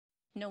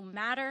No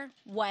matter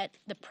what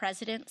the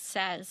president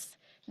says,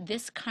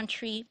 this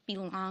country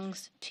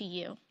belongs to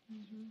you.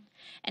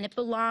 And it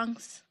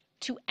belongs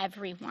to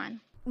everyone.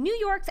 New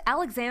York's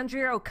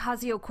Alexandria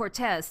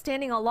Ocasio-Cortez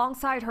standing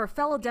alongside her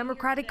fellow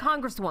Democratic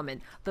Congresswoman,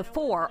 the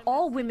four,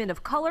 all women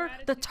of color,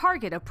 the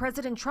target of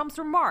President Trump's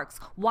remarks,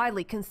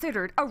 widely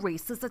considered a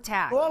racist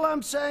attack. All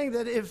I'm saying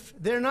that if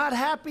they're not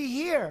happy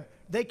here,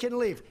 they can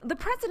leave. The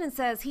president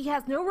says he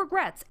has no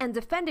regrets and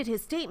defended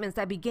his statements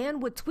that began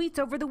with tweets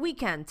over the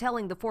weekend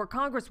telling the four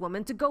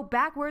congresswomen to go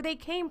back where they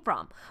came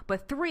from.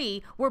 But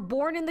three were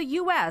born in the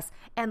U.S.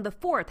 and the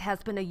fourth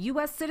has been a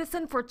U.S.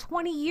 citizen for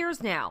 20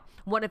 years now.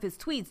 One of his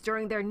tweets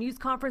during their news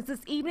conference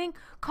this evening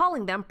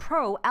calling them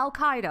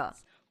pro-Al-Qaeda.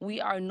 We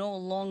are no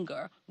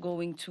longer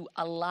going to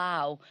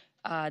allow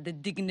the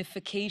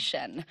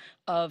dignification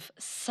of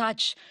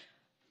such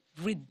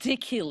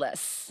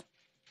ridiculous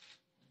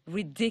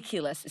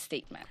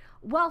statement.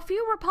 While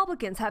few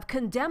Republicans have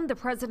condemned the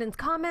president's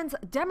comments,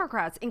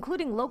 Democrats,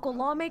 including local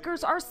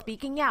lawmakers, are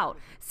speaking out,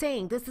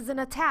 saying this is an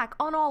attack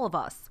on all of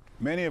us.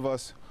 Many of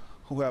us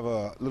who have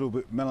a little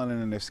bit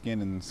melanin in their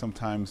skin and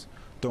sometimes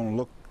don't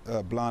look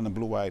blonde and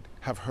blue-eyed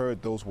have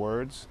heard those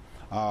words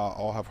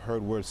or have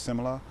heard words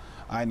similar.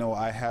 I know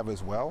I have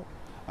as well,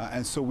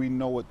 and so we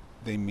know what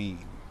they mean.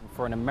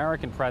 For an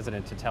American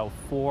president to tell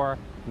four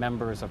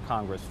members of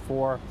Congress,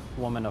 four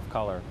women of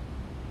color,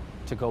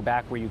 to go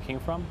back where you came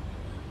from,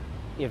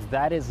 if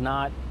that is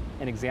not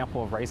an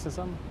example of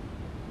racism,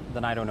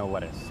 then I don't know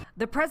what is.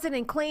 The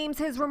president claims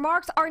his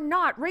remarks are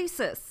not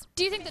racist.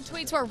 Do you think the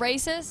tweets were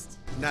racist?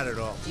 Not at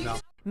all, no.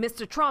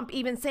 Mr. Trump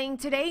even saying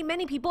today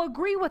many people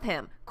agree with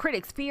him.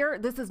 Critics fear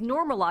this is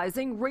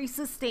normalizing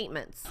racist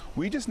statements.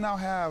 We just now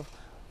have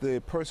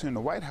the person in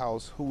the White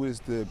House who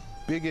is the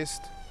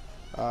biggest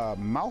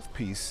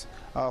mouthpiece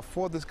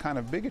for this kind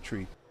of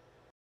bigotry.